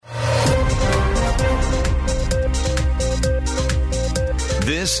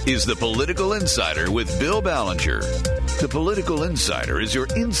This is The Political Insider with Bill Ballenger. The Political Insider is your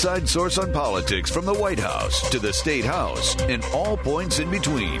inside source on politics from the White House to the State House and all points in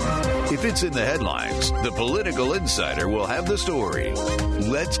between. If it's in the headlines, The Political Insider will have the story.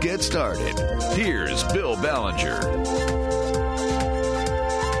 Let's get started. Here's Bill Ballenger.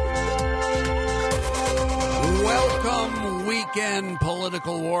 Welcome, weekend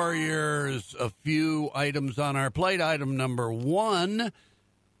political warriors. A few items on our plate. Item number one,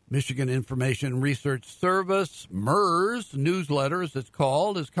 Michigan Information Research Service, MERS, newsletter as it's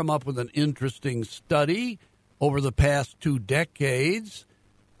called, has come up with an interesting study over the past 2 decades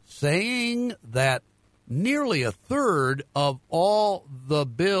saying that nearly a third of all the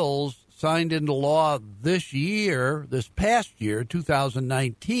bills signed into law this past year,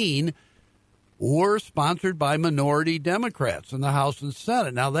 2019, were sponsored by minority Democrats in the House and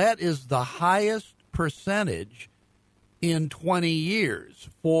Senate. Now, that is the highest percentage in 20 years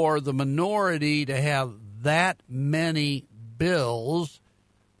for the minority to have that many bills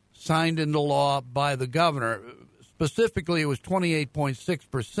signed into law by the governor. Specifically, it was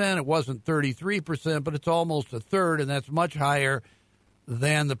 28.6%. It wasn't 33%, but it's almost a third, and that's much higher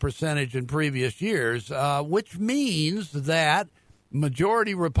than the percentage in previous years, which means that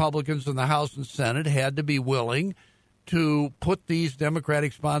majority Republicans in the House and Senate had to be willing to put these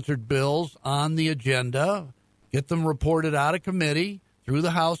Democratic-sponsored bills on the agenda, get them reported out of committee through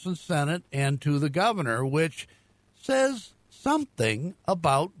the House and Senate and to the governor, which says something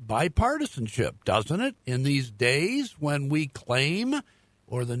about bipartisanship, doesn't it? In these days when we claim,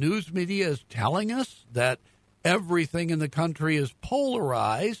 or the news media is telling us, that everything in the country is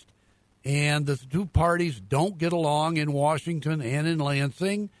polarized and the two parties don't get along in Washington and in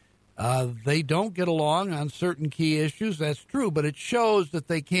Lansing. They don't get along on certain key issues. That's true, but it shows that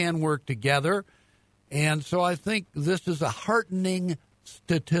they can work together. And so I think this is a heartening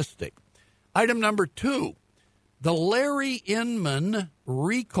statistic. Item number two, the Larry Inman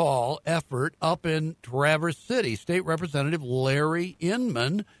recall effort up in Traverse City. State Representative Larry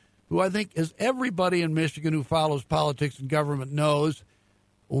Inman, who I think, as everybody in Michigan who follows politics and government knows,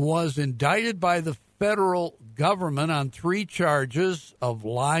 was indicted by the federal government on 3 charges of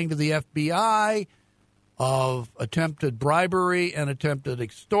lying to the FBI, of attempted bribery and attempted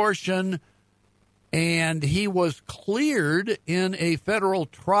extortion. And he was cleared in a federal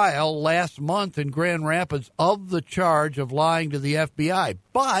trial last month in Grand Rapids of the charge of lying to the FBI.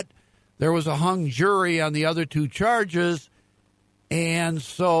 But there was a hung jury on the other 2 charges, and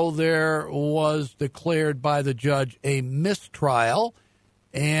so there was declared by the judge a mistrial.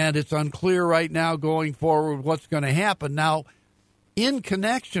 And it's unclear right now going forward what's going to happen. Now, in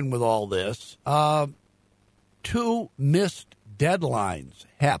connection with all this, 2 missed deadlines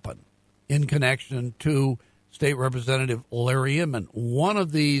happen in connection to State Representative Larry Inman. One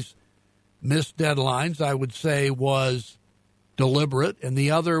of these missed deadlines, I would say, was deliberate, and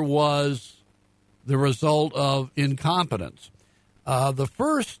the other was the result of incompetence. The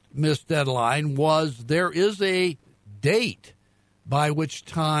first missed deadline was there is a date by which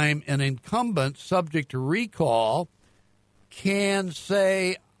time an incumbent subject to recall can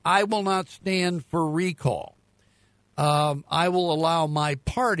say, I will not stand for recall. I will allow my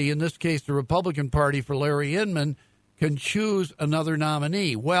party, in this case the Republican Party for Larry Inman, can choose another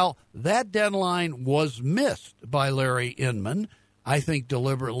nominee. Well, that deadline was missed by Larry Inman, I think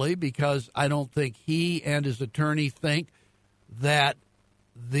deliberately, because I don't think he and his attorney think that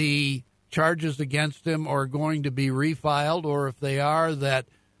the charges against him are going to be refiled, or if they are, that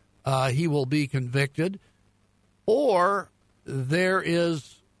he will be convicted. Or there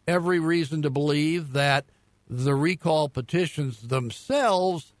is every reason to believe that the recall petitions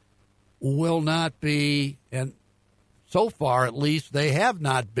themselves will not be, and so far at least they have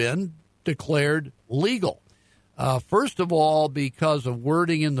not been, declared legal. First of all, because of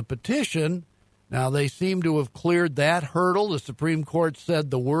wording in the petition. Now, they seem to have cleared that hurdle. The Supreme Court said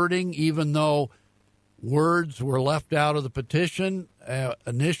the wording, even though words were left out of the petition,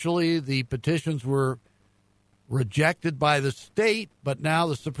 initially the petitions were rejected by the state, but now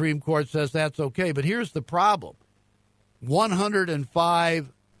the Supreme Court says that's okay. But here's the problem.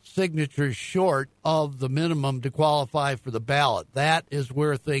 105 signatures short of the minimum to qualify for the ballot. That is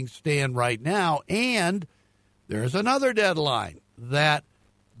where things stand right now. And there's another deadline that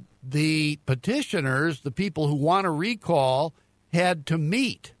the petitioners, the people who want to recall, had to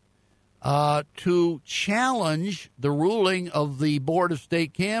meet to challenge the ruling of the Board of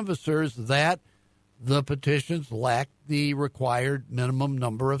State Canvassers that the petitions lacked the required minimum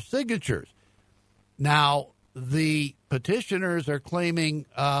number of signatures. Now, the petitioners are claiming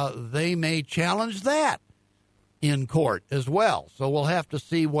they may challenge that. in court as well. So we'll have to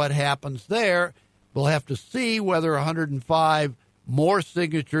see what happens there. We'll have to see whether 105 more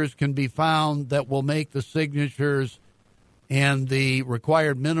signatures can be found that will make the signatures and the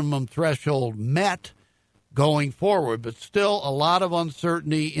required minimum threshold met going forward. But still a lot of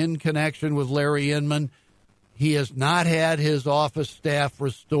uncertainty in connection with Larry Inman. He has not had his office staff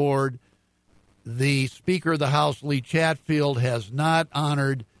restored. The Speaker of the House, Lee Chatfield, has not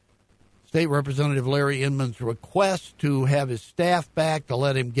honored State Representative Larry Inman's request to have his staff back, to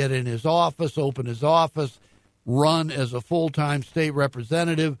let him get in his office, open his office, run as a full-time state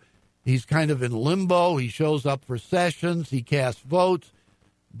representative. He's kind of in limbo. He shows up for sessions. He casts votes,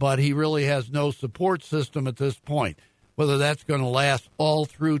 but he really has no support system at this point. Whether that's going to last all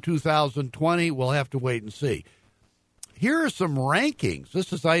through 2020, we'll have to wait and see. Here are some rankings.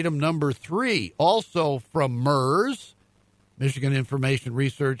 This is item number 3, also from MERS, Michigan Information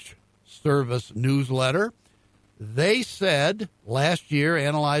Research Service newsletter. They said last year,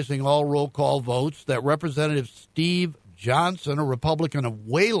 analyzing all roll call votes, that Representative Steve Johnson, a Republican of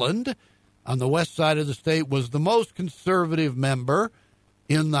Wayland on the west side of the state, was the most conservative member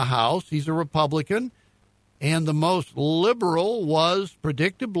in the House. He's a Republican. And the most liberal was,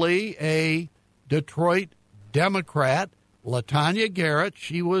 predictably, a Detroit Democrat, LaTanya Garrett.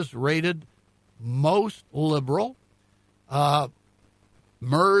 She was rated most liberal.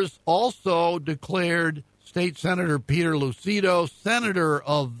 MERS also declared State Senator Peter Lucido Senator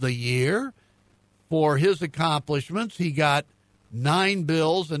of the Year for his accomplishments. He got 9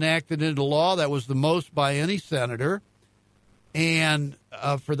 bills enacted into law. That was the most by any senator. And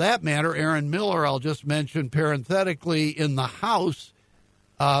for that matter, Aaron Miller, I'll just mention parenthetically, in the House,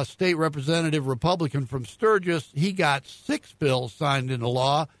 State Representative Republican from Sturgis, he got 6 bills signed into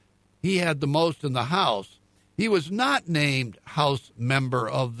law. He had the most in the House. He was not named House Member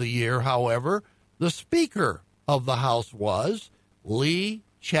of the Year, however. The Speaker of the House was Lee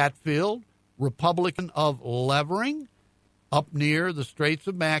Chatfield, Republican of Levering, up near the Straits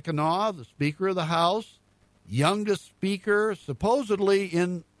of Mackinac, the Speaker of the House, youngest speaker supposedly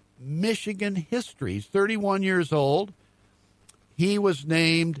in Michigan history. He's 31 years old. He was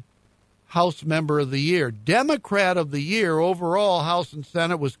named House Member of the Year. Democrat of the Year overall, House and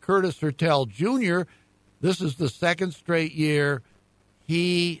Senate, was Curtis Hertel Jr. This is the second straight year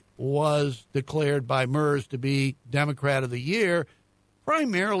he was declared by MERS to be Democrat of the Year,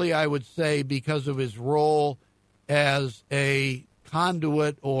 primarily, I would say, because of his role as a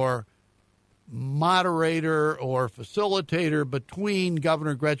conduit or moderator or facilitator between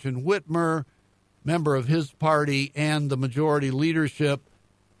Governor Gretchen Whitmer, member of his party, and the majority leadership,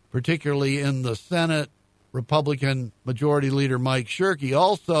 particularly in the Senate, Republican Majority Leader Mike Shirkey.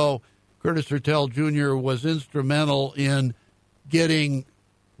 Also, Curtis Hertel Jr. was instrumental in getting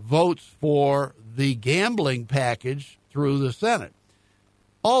votes for the gambling package through the Senate.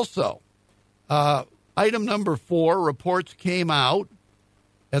 Also, item number 4, reports came out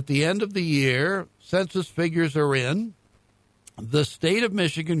at the end of the year. Census figures are in. The state of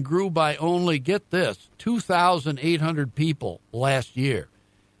Michigan grew by only, get this, 2,800 people last year.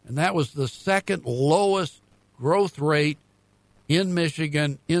 And that was the second lowest growth rate in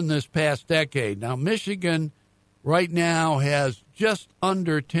Michigan in this past decade. Now, Michigan right now has just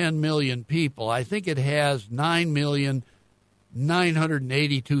under 10 million people. I think it has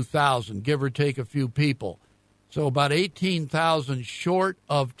 9,982,000, give or take a few people. So about 18,000 short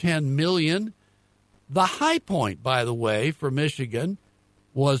of 10 million. The high point, by the way, for Michigan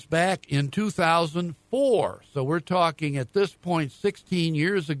was back in 2004. So we're talking at this point 16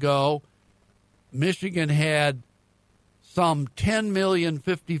 years ago. Michigan had some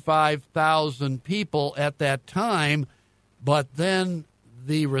 10,055,000 people at that time, but then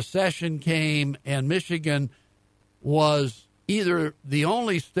the recession came and Michigan was either the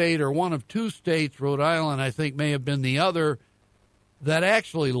only state or one of 2 states, Rhode Island I think may have been the other, that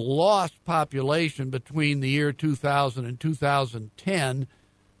actually lost population between the year 2000 and 2010,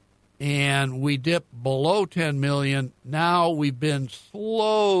 and we dipped below 10 million. Now we've been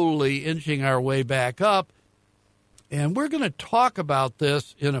slowly inching our way back up, and we're going to talk about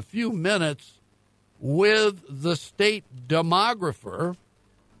this in a few minutes with the state demographer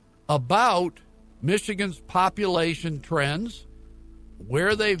about Michigan's population trends,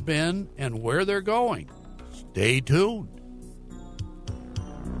 where they've been, and where they're going. Stay tuned.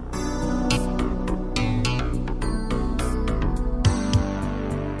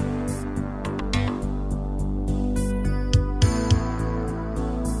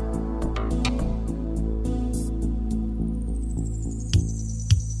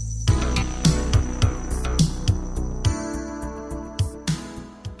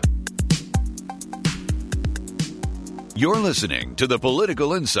 You're listening to The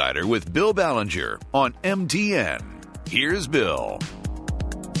Political Insider with Bill Ballenger on MTN. Here's Bill.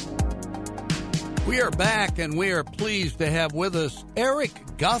 We are back, and we are pleased to have with us Eric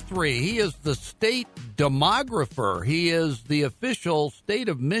Guthrie. He is the state demographer. He is the official state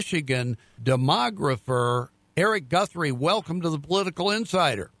of Michigan demographer. Eric Guthrie, welcome to the Political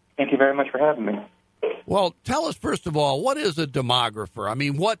Insider. Thank you very much for having me. Well, tell us, first of all, what is a demographer? I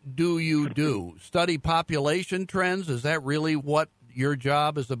mean, what do you do? Study population trends? Is that really what your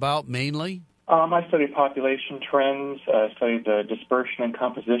job is about mainly? I study population trends. I study the dispersion and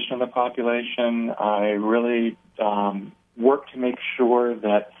composition of the population. I really work to make sure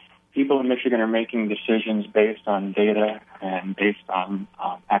that people in Michigan are making decisions based on data and based on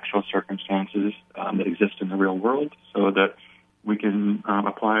actual circumstances that exist in the real world so that we can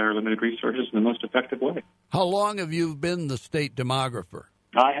apply our limited resources in the most effective way. How long have you been the state demographer?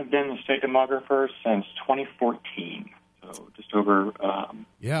 I have been the state demographer since 2014, so just over five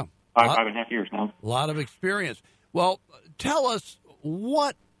and a half years now. A lot of experience. Well, tell us,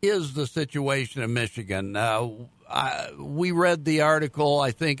 what is the situation in Michigan? We read the article, I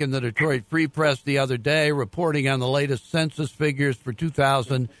think, in the Detroit Free Press the other day, reporting on the latest census figures for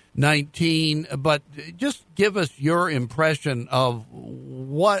 2019. But just give us your impression of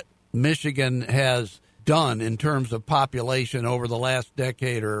what Michigan has done in terms of population over the last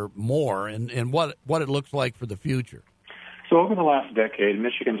decade or more, and what it looks like for the future. So over the last decade,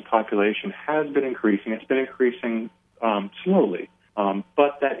 Michigan's population has been increasing. It's been increasing slowly,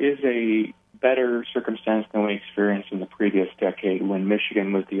 but that is a better circumstance than we experienced in the previous decade when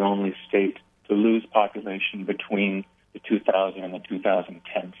Michigan was the only state to lose population between the 2000 and the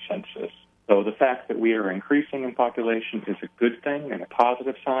 2010 census. So the fact that we are increasing in population is a good thing and a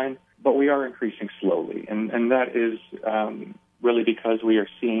positive sign, but we are increasing slowly. And that is really because we are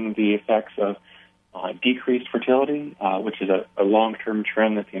seeing the effects of decreased fertility, which is a long-term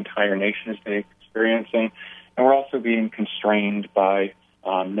trend that the entire nation has been experiencing. And we're also being constrained by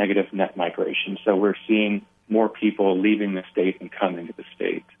negative net migration. So we're seeing more people leaving the state and coming to the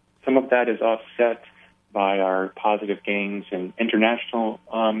state. Some of that is offset by our positive gains in international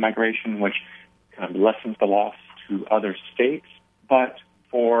migration, which kind of lessens the loss to other states. But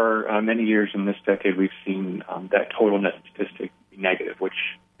for many years in this decade, we've seen that total net statistic be negative, which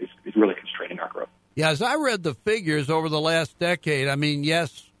is really constraining our growth. Yeah, as I read the figures over the last decade, I mean,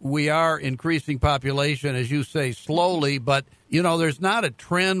 yes, we are increasing population, as you say, slowly, but, you know, there's not a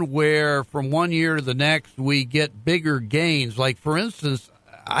trend where from one year to the next we get bigger gains. Like, for instance,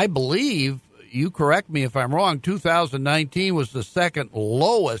 I believe, you correct me if I'm wrong, 2019 was the second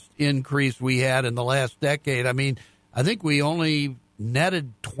lowest increase we had in the last decade. I mean, I think we only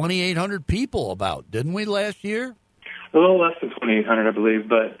netted 2,800 people about, didn't we, last year? A little less than 2,800, I believe,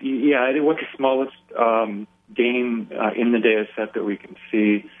 but yeah, it was the smallest gain in the data set that we can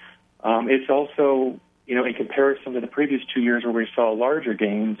see. It's also, you know, in comparison to the previous 2 years where we saw larger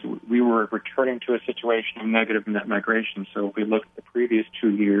gains, we were returning to a situation of negative net migration. So if we look at the previous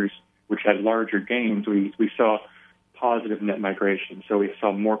 2 years, which had larger gains, we saw positive net migration. So we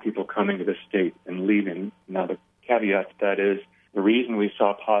saw more people coming to the state and leaving. Now, the caveat to that is the reason we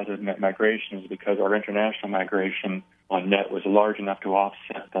saw positive net migration is because our international migration on net was large enough to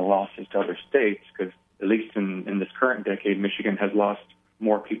offset the losses to other states, because at least in this current decade, Michigan has lost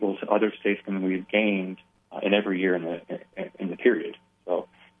more people to other states than we've gained in every year in the period. So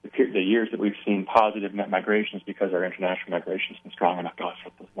the years that we've seen positive net migration is because our international migration has been strong enough to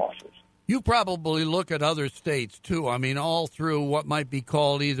offset those losses. You probably look at other states, too. I mean, all through what might be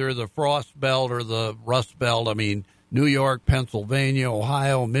called either the Frost Belt or the Rust Belt. I mean, New York, Pennsylvania,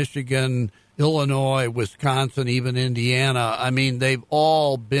 Ohio, Michigan, Illinois, Wisconsin, even Indiana. I mean, they've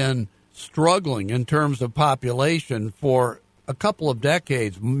all been struggling in terms of population for a couple of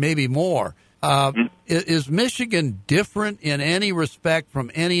decades, maybe more. Is Michigan different in any respect from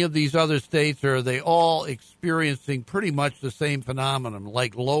any of these other states, or are they all experiencing pretty much the same phenomenon,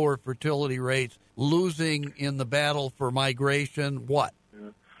 like lower fertility rates, losing in the battle for migration? What?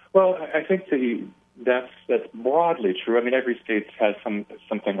 Well, I think that's broadly true. I mean, every state has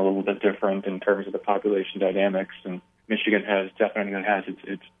something a little bit different in terms of the population dynamics, and Michigan definitely has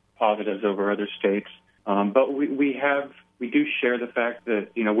its positives over other states. But we do share the fact that,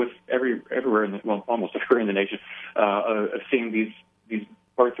 you know, with everywhere almost everywhere in the nation, of seeing these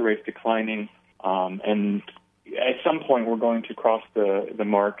birth rates declining, and at some point we're going to cross the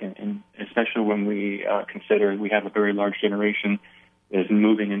mark, and especially when we consider we have a very large generation that is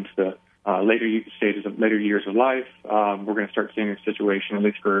moving into the later years of life. We're going to start seeing a situation, at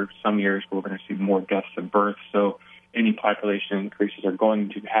least for some years, where we're going to see more deaths at birth. So any population increases are going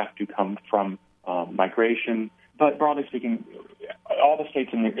to have to come from migration. But broadly speaking, all the states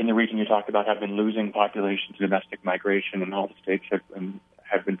in the region you talked about have been losing population to domestic migration, and all the states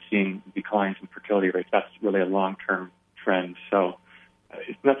have been seeing declines in fertility rates. That's really a long-term trend. So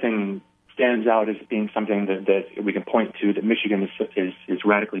nothing stands out as being something that we can point to that Michigan is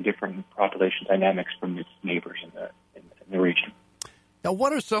radically different in population dynamics from its neighbors in the region. Now,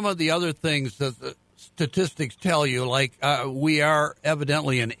 what are some of the other things that the statistics tell you? Like we are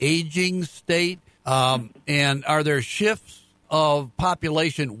evidently an aging state, and are there shifts of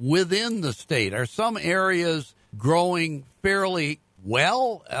population within the state? Are some areas growing fairly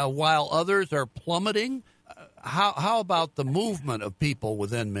well while others are plummeting? How about the movement of people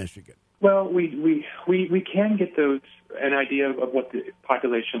within Michigan? Well, we can get an idea of what the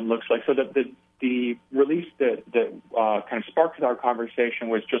population looks like. So the release that kind of sparked our conversation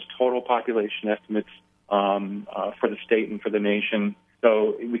was just total population estimates for the state and for the nation.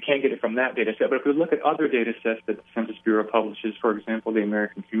 So we can't get it from that data set. But if we look at other data sets that the Census Bureau publishes, for example, the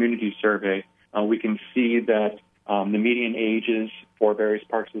American Community Survey, we can see that the median ages for various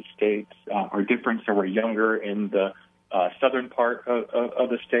parts of the state are different. So we're younger in the southern part of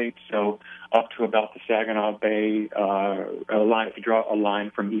the state, so up to about the Saginaw Bay line. If you draw a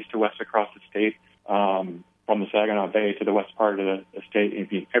line from east to west across the state, from the Saginaw Bay to the west part of the state,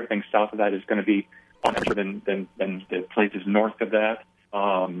 everything south of that is going to be younger than the places north of that.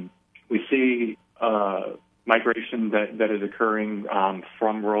 We see migration that is occurring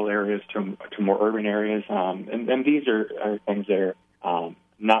from rural areas to more urban areas, and these are things that are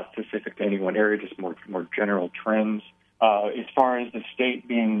not specific to any one area, just more general trends. As far as the state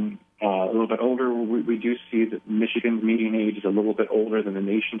being a little bit older, we do see that Michigan's median age is a little bit older than the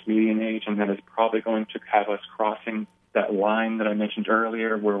nation's median age, and that is probably going to have us crossing that line that I mentioned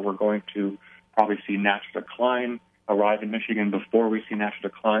earlier, where we're going to probably see natural decline arrive in Michigan before we see natural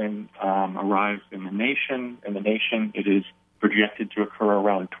decline arrive in the nation. In the nation, it is projected to occur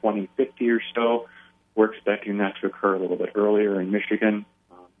around 2050 or so. We're expecting that to occur a little bit earlier in Michigan.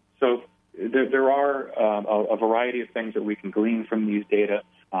 So there are a variety of things that we can glean from these data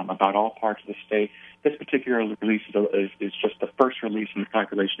about all parts of the state. This particular release is just the first release in the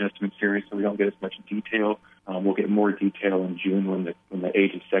population estimate series, so we don't get as much detail. We'll get more detail in June when the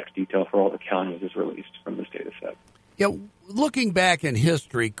age and sex detail for all the counties is released from this data set. Yeah, looking back in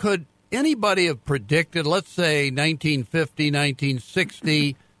history, could anybody have predicted, let's say 1950,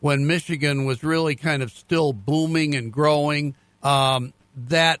 1960, when Michigan was really kind of still booming and growing,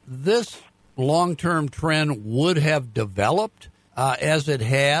 that this long-term trend would have developed as it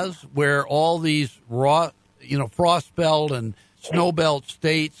has, where all these frost belt and snow belt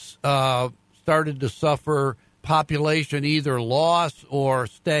states started to suffer population either loss or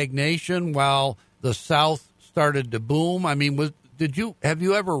stagnation, while the South started to boom? I mean, have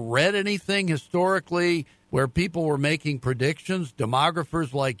you ever read anything historically where people were making predictions,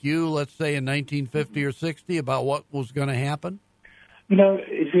 demographers like you, let's say in 1950 or 60, about what was going to happen?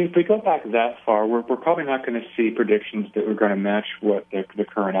 If we go back that far, we're probably not going to see predictions that are going to match what the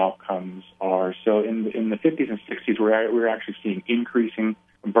current outcomes are. So in the 50s and 60s, we're actually seeing increasing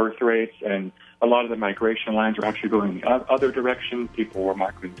birth rates, and a lot of the migration lines are actually going the other direction. People were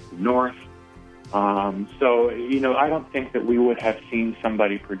migrating to the north. I don't think that we would have seen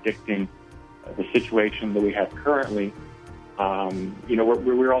somebody predicting the situation that we have currently.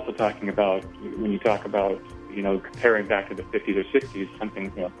 We're also talking about, when you talk about, comparing back to the 50s or 60s,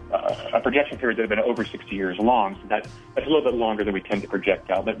 something, a projection period that had been over 60 years long. So that's a little bit longer than we tend to project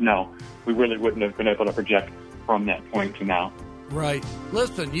out. But no, we really wouldn't have been able to project from that point to now. Right.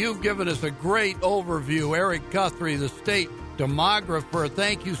 Listen, you've given us a great overview. Eric Guthrie, the state demographer,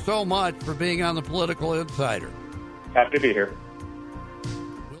 thank you so much for being on the Political Insider. Happy to be here.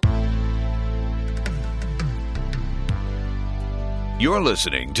 You're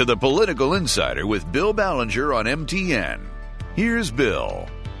listening to the Political Insider with Bill Ballenger on MTN. Here's Bill.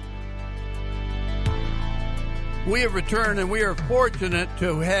 We have returned, and we are fortunate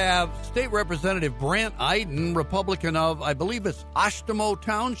to have State Representative Brant Iden, Republican of, I believe it's Oshtemo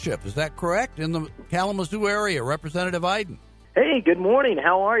Township. Is that correct? In the Kalamazoo area, Representative Iden. Hey, good morning.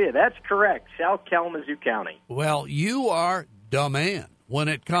 How are you? That's correct. South Kalamazoo County. Well, you are the man when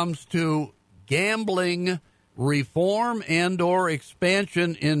it comes to gambling reform and or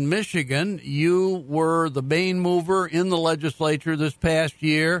expansion in Michigan. You were the main mover in the legislature this past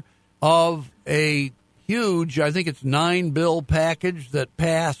year of a huge, I think it's 9-bill package that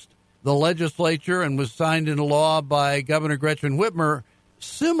passed the legislature and was signed into law by Governor Gretchen Whitmer,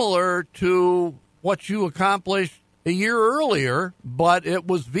 similar to what you accomplished a year earlier, but it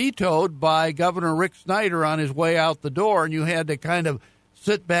was vetoed by Governor Rick Snyder on his way out the door, and you had to kind of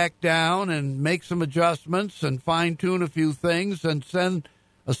sit back down and make some adjustments and fine-tune a few things and send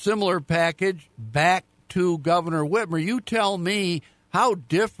a similar package back to Governor Whitmer. You tell me, how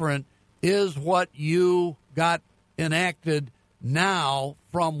different is what you got enacted now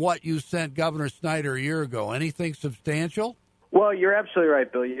from what you sent Governor Snyder a year ago? Anything substantial? Well, you're absolutely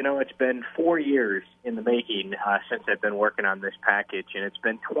right, Bill. You know, it's been 4 years in the making since I've been working on this package, and it's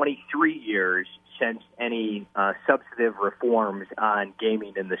been 23 years since any substantive reforms on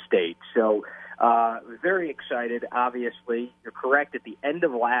gaming in the state. So very excited, obviously. You're correct. At the end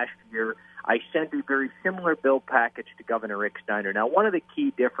of last year, I sent a very similar bill package to Governor Rick Snyder. Now, one of the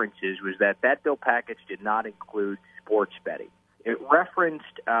key differences was that bill package did not include sports betting. It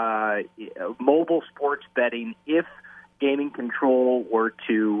referenced mobile sports betting if gaming control were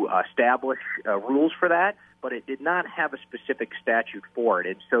to establish rules for that, but it did not have a specific statute for it.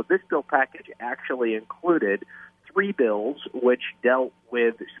 And so this bill package actually included 3 bills which dealt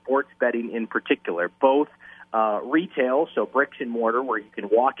with sports betting in particular, both retail, so bricks and mortar, where you can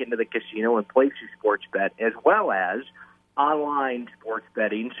walk into the casino and place your sports bet, as well as online sports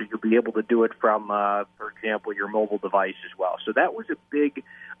betting, so you'll be able to do it from, for example, your mobile device as well. So that was a big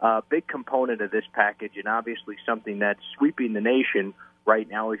component of this package, and obviously something that's sweeping the nation right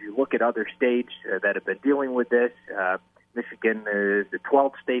now as you look at other states that have been dealing with this. Michigan is the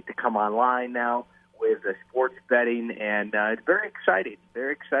 12th state to come online now with sports betting, and it's very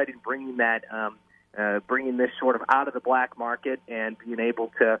exciting bringing that bringing this sort of out of the black market and being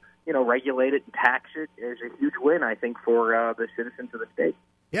able to, regulate it and tax it is a huge win, I think, for the citizens of the state.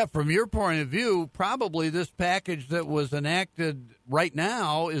 Yeah, from your point of view, probably this package that was enacted right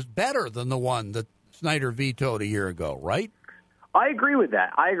now is better than the one that Snyder vetoed a year ago, right? I agree with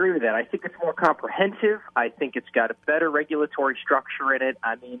that. I think it's more comprehensive. I think it's got a better regulatory structure in it.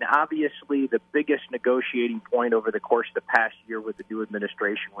 I mean, obviously, the biggest negotiating point over the course of the past year with the new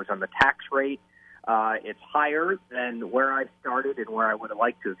administration was on the tax rate. It's higher than where I started and where I would have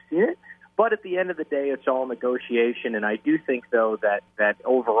liked to have seen it. But at the end of the day, it's all negotiation. And I do think, though, that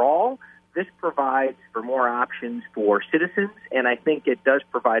overall, this provides for more options for citizens, and I think it does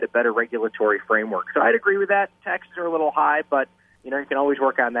provide a better regulatory framework. So I'd agree with that. Taxes are a little high, but you can always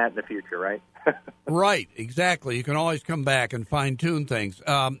work on that in the future, right? Right, exactly. You can always come back and fine-tune things.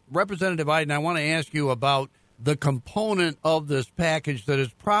 Representative Iden, I want to ask you about the component of this package that is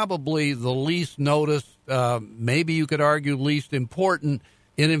probably the least noticed, maybe you could argue least important.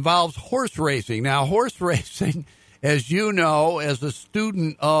 It involves horse racing. Now, horse racing, as you know, as a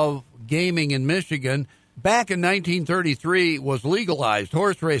student of gaming in Michigan, back in 1933 was legalized,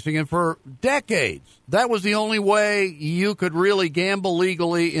 horse racing, and for decades, that was the only way you could really gamble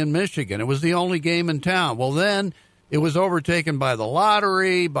legally in Michigan. It was the only game in town. Well, then it was overtaken by the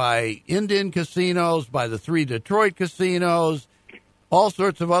lottery, by Indian casinos, by the 3 Detroit casinos, all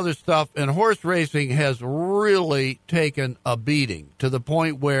sorts of other stuff, and horse racing has really taken a beating to the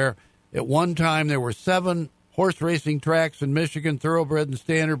point where at one time there were 7 horse racing tracks in Michigan, thoroughbred and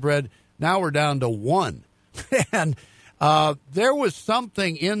standardbred. Now we're down to 1. And there was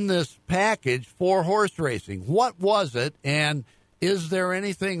something in this package for horse racing. What was it, and is there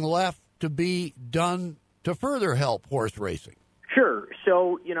anything left to be done to further help horse racing? Sure.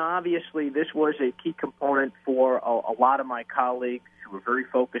 So, obviously this was a key component for a lot of my colleagues who were very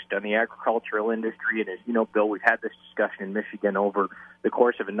focused on the agricultural industry. And as you know, Bill, we've had this discussion in Michigan over the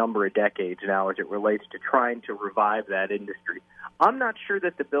course of a number of decades now as it relates to trying to revive that industry. I'm not sure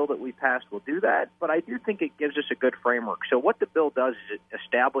that the bill that we passed will do that, but I do think it gives us a good framework. So what the bill does is it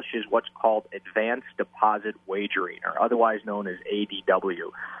establishes what's called advanced deposit wagering, or otherwise known as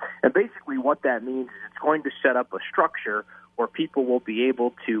ADW. And basically what that means is it's going to set up a structure where people will be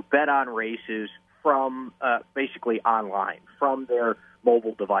able to bet on races from basically online, from their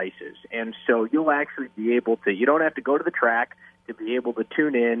mobile devices. And so you'll actually be able to, you don't have to go to the track to be able to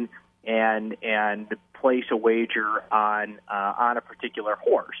tune in and place a wager on a particular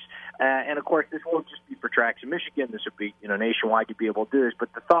horse. And of course, this won't just be for tracks in Michigan. This will be nationwide to be able to do this.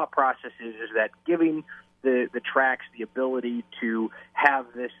 But the thought process is that giving the tracks the ability to have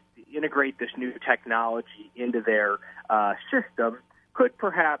this, integrate this new technology into their system could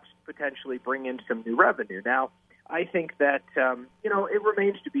perhaps potentially bring in some new revenue. Now, I think that, it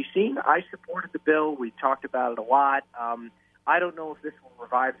remains to be seen. I supported the bill. We talked about it a lot. I don't know if this will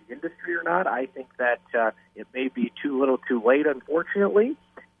revive the industry or not. I think that it may be too late, unfortunately.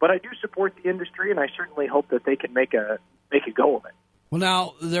 But I do support the industry, and I certainly hope that they can make a go of it. Well,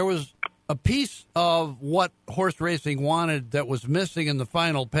 now, there was a piece of what horse racing wanted that was missing in the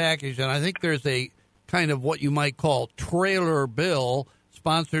final package, and I think there's a kind of what you might call trailer bill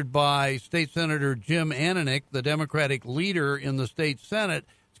sponsored by State Senator Jim Ananich, the Democratic leader in the state Senate.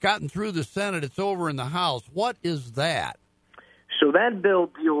 It's gotten through the Senate. It's over in the House. What is that? So that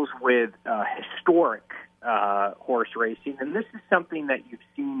bill deals with historic horse racing, and this is something that you've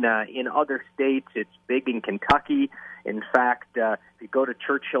seen in other states. It's big in Kentucky. In fact, if you go to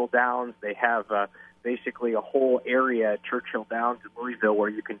Churchill Downs, they have basically a whole area at Churchill Downs in Louisville where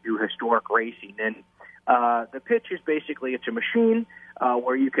you can do historic racing. And the pitch is basically it's a machine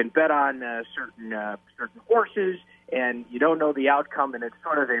where you can bet on certain horses, and you don't know the outcome, and it's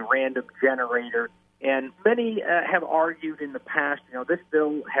sort of a random generator. And many have argued in the past, this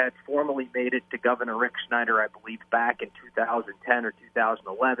bill had formally made it to Governor Rick Snyder, I believe, back in 2010 or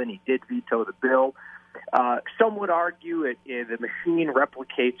 2011. He did veto the bill. Some would argue the machine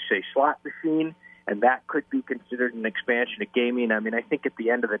replicates a slot machine, and that could be considered an expansion of gaming. I mean, I think at the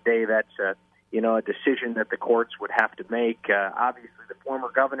end of the day, that's a decision that the courts would have to make. Obviously, the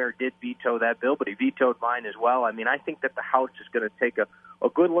former governor did veto that bill, but he vetoed mine as well. I mean, I think that the House is going to take a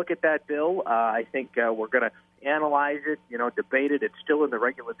good look at that bill. I think we're going to analyze it, debate it. It's still in the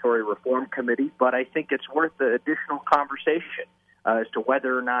Regulatory Reform Committee, but I think it's worth the additional conversation as to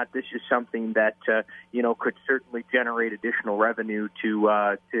whether or not this is something that could certainly generate additional revenue to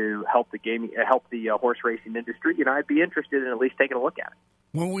help the horse racing industry. I'd be interested in at least taking a look at it.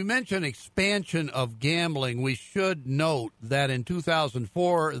 When we mention expansion of gambling, we should note that in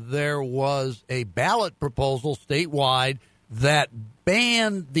 2004 there was a ballot proposal statewide that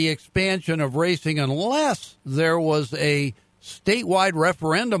banned the expansion of racing unless there was a statewide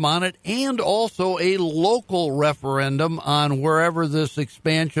referendum on it and also a local referendum on wherever this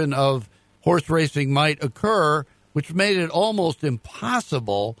expansion of horse racing might occur, which made it almost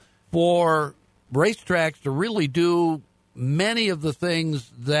impossible for racetracks to really do many of the things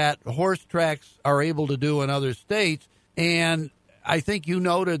that horse tracks are able to do in other states. And I think you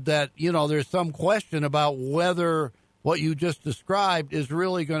noted that, there's some question about whether what you just described is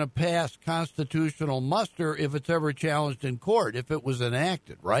really going to pass constitutional muster if it's ever challenged in court, if it was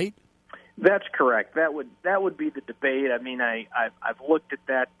enacted, right? That's correct. That would be the debate. I mean, I've looked at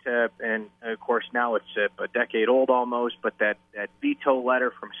that, and of course now it's a decade old almost. But that veto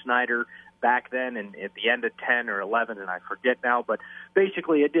letter from Snyder back then, and at the end of 10 or 11, and I forget now, but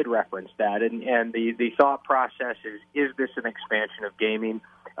basically it did reference that. And the thought process is this an expansion of gaming?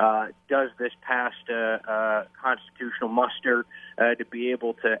 Does this pass constitutional muster to be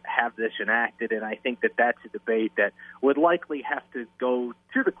able to have this enacted? And I think that that's a debate that would likely have to go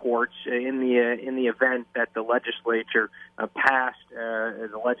to the courts in the event that the legislature passed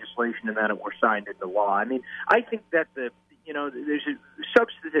the legislation and that it were signed into law. I mean, I think that there's a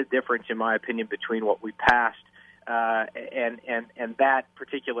substantive difference, in my opinion, between what we passed and that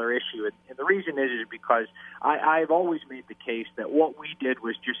particular issue. And the reason is because I've always made the case that what we did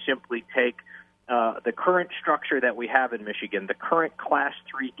was just simply take the current structure that we have in Michigan, the current Class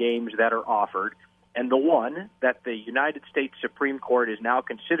 3 games that are offered, and the one that the United States Supreme Court is now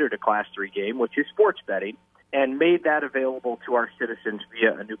considered a Class 3 game, which is sports betting, and made that available to our citizens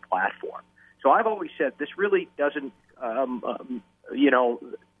via a new platform. So I've always said this really doesn't,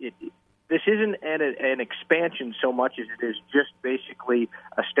 this isn't an expansion so much as it is just basically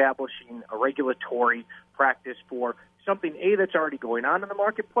establishing a regulatory practice for something, A, that's already going on in the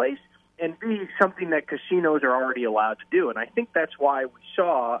marketplace, and B, something that casinos are already allowed to do. And I think that's why we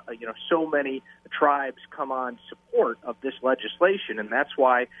saw, so many tribes come on support of this legislation, and that's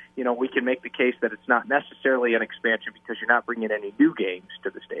why, we can make the case that it's not necessarily an expansion because you're not bringing any new games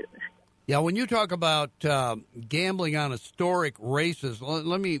to the state of Michigan. Yeah, when you talk about gambling on historic races,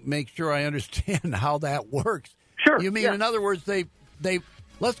 let me make sure I understand how that works. Sure. You mean, in other words, they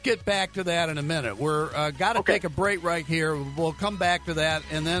let's get back to that in a minute. We're got to take a break right here. We'll come back to that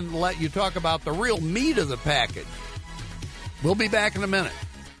and then let you talk about the real meat of the package. We'll be back in a minute.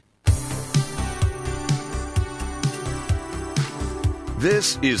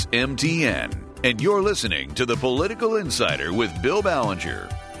 This is MTN, and you're listening to The Political Insider with Bill Ballenger.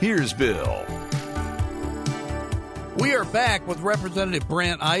 Here's Bill. We are back with Representative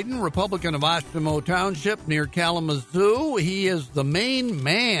Brant Iden, Republican of Oshtemo Township near Kalamazoo. He is the main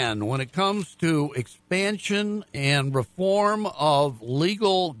man when it comes to expansion and reform of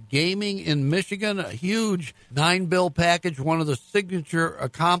legal gaming in Michigan. A huge 9-bill package, one of the signature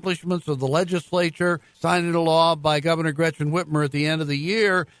accomplishments of the legislature, signed into law by Governor Gretchen Whitmer at the end of the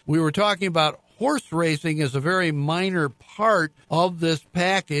year. We were talking about horse racing is a very minor part of this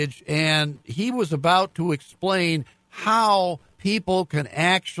package, and he was about to explain how people can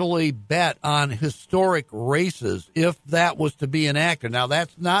actually bet on historic races if that was to be enacted. Now,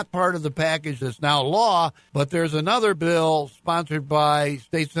 that's not part of the package that's now law, but there's another bill sponsored by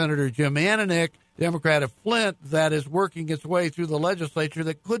State Senator Jim Ananick, Democrat of Flint, that is working its way through the legislature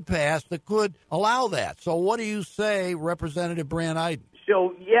that could pass, that could allow that. So what do you say, Representative Brant Iden?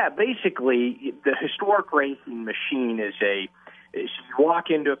 So, yeah, basically, the historic racing machine is you walk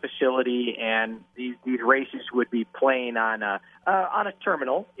into a facility and these races would be playing on a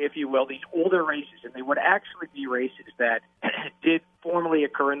terminal, if you will, these older races, and they would actually be races that did formerly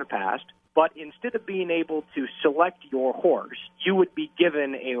occur in the past. But instead of being able to select your horse, you would be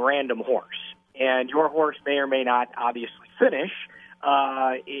given a random horse. And your horse may or may not obviously finish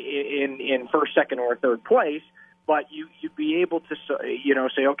in first, second, or third place, but you'd be able to,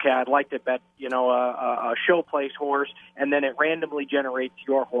 say, okay, I'd like to bet, a show place horse, and then it randomly generates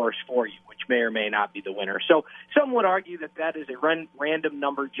your horse for you, which may or may not be the winner. So some would argue that is a random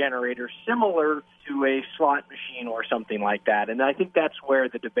number generator similar to a slot machine or something like that. And I think that's where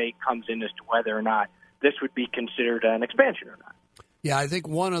the debate comes in as to whether or not this would be considered an expansion or not. Yeah, I think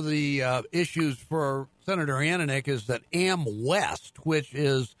one of the issues for Senator Ananick is that AmWest, which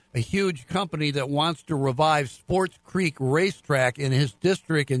is a huge company that wants to revive Sports Creek Racetrack in his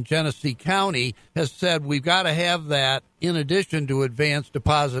district in Genesee County, has said we've got to have that in addition to advanced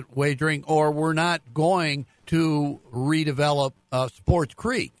deposit wagering, or we're not going to redevelop Sports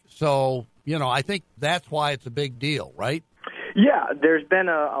Creek. So, I think that's why it's a big deal, right? Yeah, there's been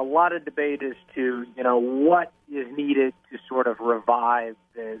a lot of debate as to, what is needed to sort of revive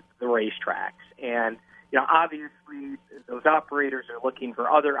the racetracks. And, obviously those operators are looking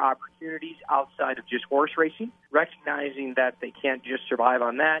for other opportunities outside of just horse racing, recognizing that they can't just survive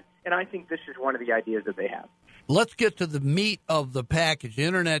on that. And I think this is one of the ideas that they have. Let's get to the meat of the package.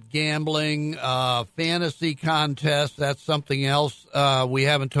 Internet gambling, fantasy contests, that's something else we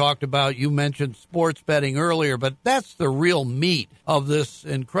haven't talked about. You mentioned sports betting earlier, but that's the real meat of this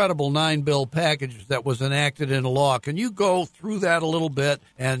incredible 9-bill package that was enacted into law. Can you go through that a little bit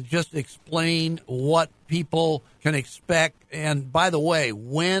and just explain what people can expect? And by the way,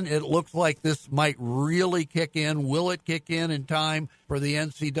 when it looks like this might really kick in, will it kick in time for the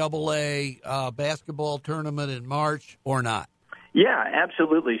NCAA basketball tournament in March or not? Yeah,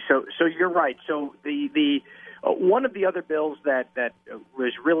 absolutely. So you're right. So the one of the other bills that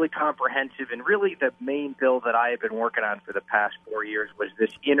was really comprehensive and really the main bill that I have been working on for the past 4 years was this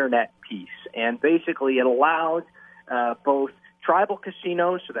internet piece. And basically it allows both tribal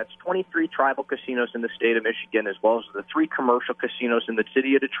casinos, so that's 23 tribal casinos in the state of Michigan, as well as the 3 commercial casinos in the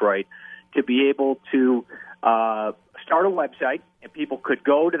city of Detroit, to be able to start a website, and people could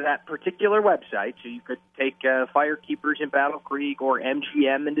go to that particular website. So you could take Firekeepers in Battle Creek or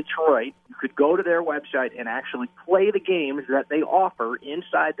MGM in Detroit. You could go to their website and actually play the games that they offer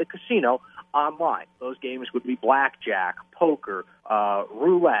inside the casino online. Those games would be blackjack, poker,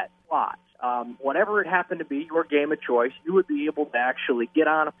 roulette, slots. Whatever it happened to be, your game of choice, you would be able to actually get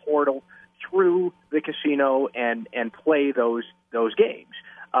on a portal through the casino and play those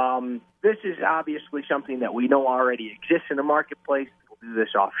games. This is obviously something that we know already exists in the marketplace. We'll do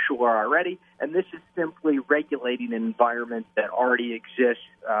this offshore already, and this is simply regulating an environment that already exists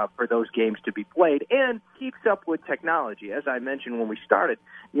for those games to be played and keeps up with technology. As I mentioned when we started,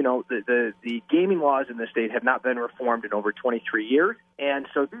 the gaming laws in the state have not been reformed in over 23 years, and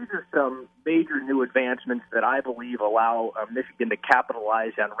so these are some major new advancements that I believe allow Michigan to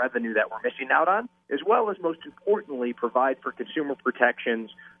capitalize on revenue that we're missing out on, as well as, most importantly, provide for consumer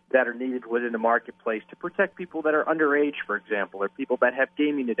protections that are needed within the marketplace to protect people that are underage, for example, or people that have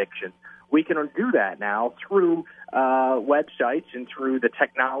gaming addiction. We can do that now through websites and through the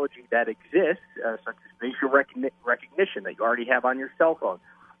technology that exists, such as facial recognition that you already have on your cell phone.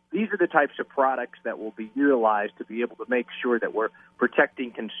 These are the types of products that will be utilized to be able to make sure that we're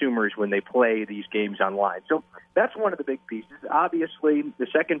protecting consumers when they play these games online. So that's one of the big pieces. Obviously, the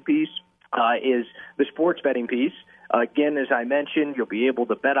second piece is the sports betting piece. Again, as I mentioned, you'll be able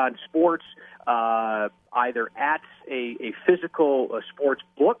to bet on sports either at a physical sports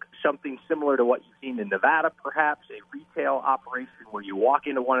book, something similar to what you've seen in Nevada, perhaps, a retail operation where you walk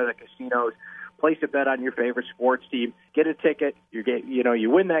into one of the casinos, place a bet on your favorite sports team, get a ticket,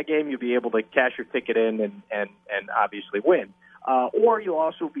 you win that game, you'll be able to cash your ticket in and obviously win. Or you'll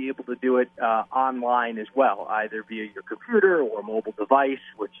also be able to do it online as well, either via your computer or mobile device,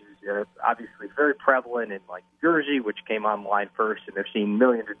 which is obviously very prevalent in like New Jersey, which came online first, and they're seeing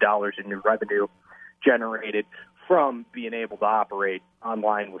millions of dollars in new revenue generated from being able to operate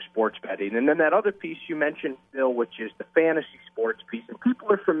online with sports betting. And then that other piece you mentioned, Bill, which is the fantasy sports piece. And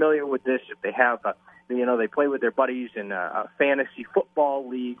people are familiar with this if they have they play with their buddies in a fantasy football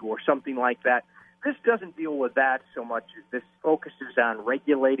league or something like that. This doesn't deal with that so much as this focuses on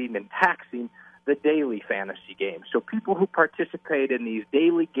regulating and taxing the daily fantasy games. So people who participate in these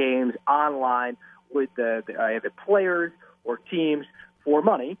daily games online with either players or teams for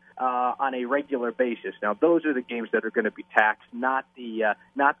money on a regular basis. Now, those are the games that are going to be taxed, not the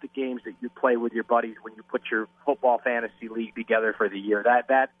games that you play with your buddies when you put your football fantasy league together for the year.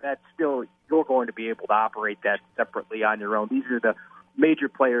 That's still, you're going to be able to operate that separately on your own. These are the major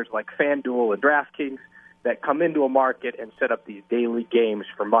players like FanDuel and DraftKings that come into a market and set up these daily games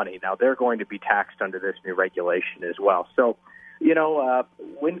for money. Now, they're going to be taxed under this new regulation as well. So,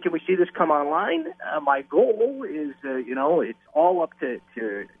 when can we see this come online? My goal is, it's all up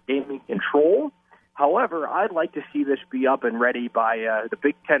to gaming control. However, I'd like to see this be up and ready by the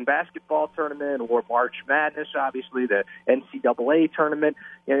Big Ten basketball tournament or March Madness, obviously, the NCAA tournament.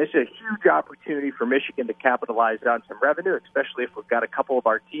 It's a huge opportunity for Michigan to capitalize on some revenue, especially if we've got a couple of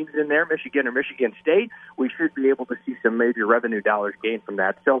our teams in there, Michigan or Michigan State. We should be able to see some major revenue dollars gained from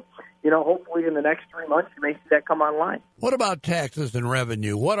that. So, hopefully in the next 3 months, you may see that come online. What about taxes and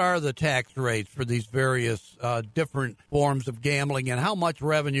revenue? What are the tax rates for these various different forms of gambling, and how much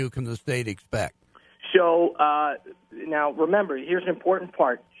revenue can the state expect? So now, remember, here's an important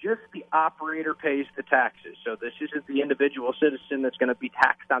part. Just the operator pays the taxes. So this isn't the individual citizen that's going to be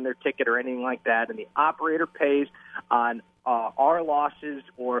taxed on their ticket or anything like that. And the operator pays on our losses,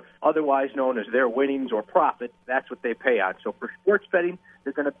 or otherwise known as their winnings or profit. That's what they pay on. So for sports betting,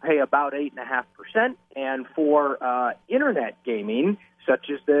 they're going to pay about 8.5%. And for Internet gaming, such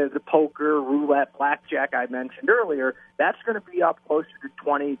as the poker, roulette, blackjack I mentioned earlier, that's going to be up closer to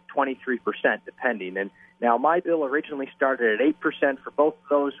 20, 23%, depending. And now my bill originally started at 8% for both of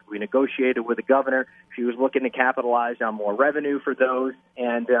those. We negotiated with the governor. She was looking to capitalize on more revenue for those,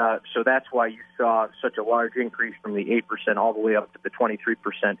 and so that's why you saw such a large increase from the 8% all the way up to the 23%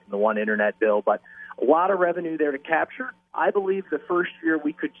 in the one Internet bill. But a lot of revenue there to capture. I believe the first year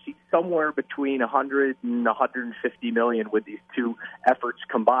we could see somewhere between 100 and 150 million with these two efforts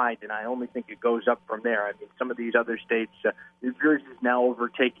combined, and I only think it goes up from there. I mean, some of these other states, New Jersey is now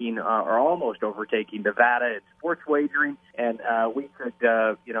overtaking or almost overtaking Nevada in sports wagering, and we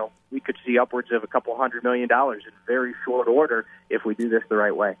could see upwards of a couple $100 million in very short order if we do this the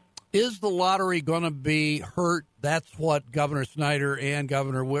right way. Is the lottery going to be hurt? That's what Governor Snyder and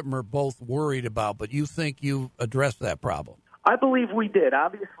Governor Whitmer both worried about, but you think you addressed that problem? I believe we did.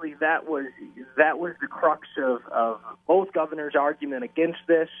 Obviously, that was the crux of both governors' argument against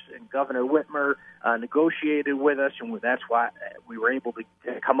this, and Governor Whitmer negotiated with us, and that's why we were able to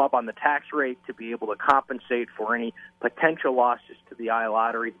come up on the tax rate to be able to compensate for any potential losses to the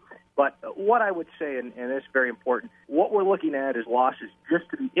iLottery. But what I would say, and this is very important, what we're looking at is losses just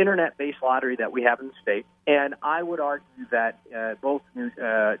to the Internet-based lottery that we have in the state. And I would argue that both New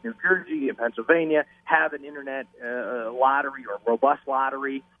Jersey and Pennsylvania have an Internet lottery or robust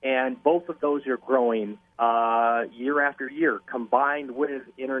lottery, and both of those are growing year after year, combined with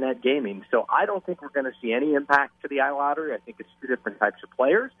Internet gaming. So I don't think we're going to see any impact to the iLottery. I think it's two different types of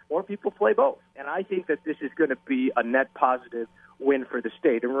players, or people play both. And I think that this is going to be a net positive win for the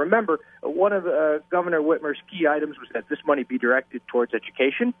state. And remember, one of Governor Whitmer's key items was that this money be directed towards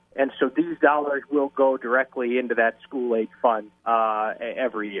education, and so these dollars will go directly into that school aid fund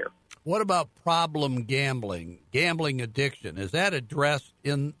every year. What about problem gambling addiction? Is that addressed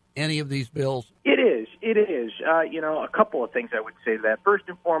in any of these bills? It is. A couple of things I would say to that. First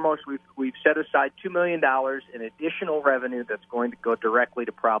and foremost, we've set aside $2 million in additional revenue that's going to go directly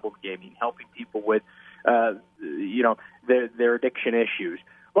to problem gaming, helping people with their addiction issues.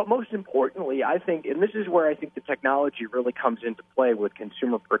 But most importantly, I think, and this is where I think the technology really comes into play with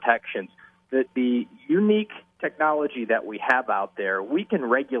consumer protections, that the unique technology that we have out there, we can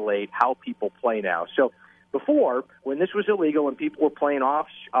regulate how people play now. So before, when this was illegal and people were playing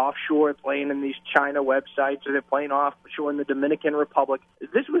offshore, playing in these China websites, or they're playing offshore in the Dominican Republic,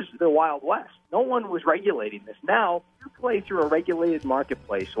 this was the Wild West. No one was regulating this. Now, you play through a regulated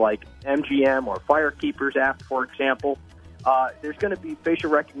marketplace like MGM or Firekeepers app, for example. There's going to be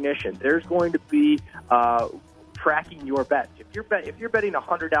facial recognition. There's going to be tracking your bets. If you're betting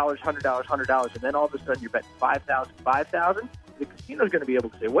 $100, and then all of a sudden you're betting $5,000, the casino is going to be able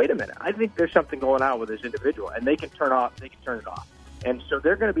to say, "Wait a minute, I think there's something going on with this individual," and they can turn it off. And so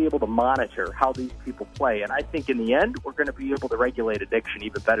they're going to be able to monitor how these people play. And I think in the end, we're going to be able to regulate addiction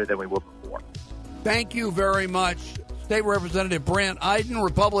even better than we were before. Thank you very much. State Representative Brant Iden,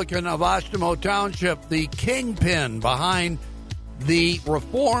 Republican of Oshtemo Township, the kingpin behind the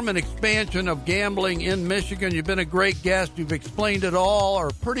reform and expansion of gambling in Michigan. You've been a great guest. You've explained it all,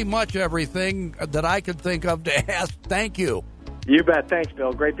 or pretty much everything that I could think of to ask. Thank you. You bet. Thanks,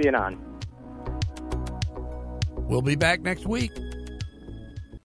 Bill. Great being on. We'll be back next week.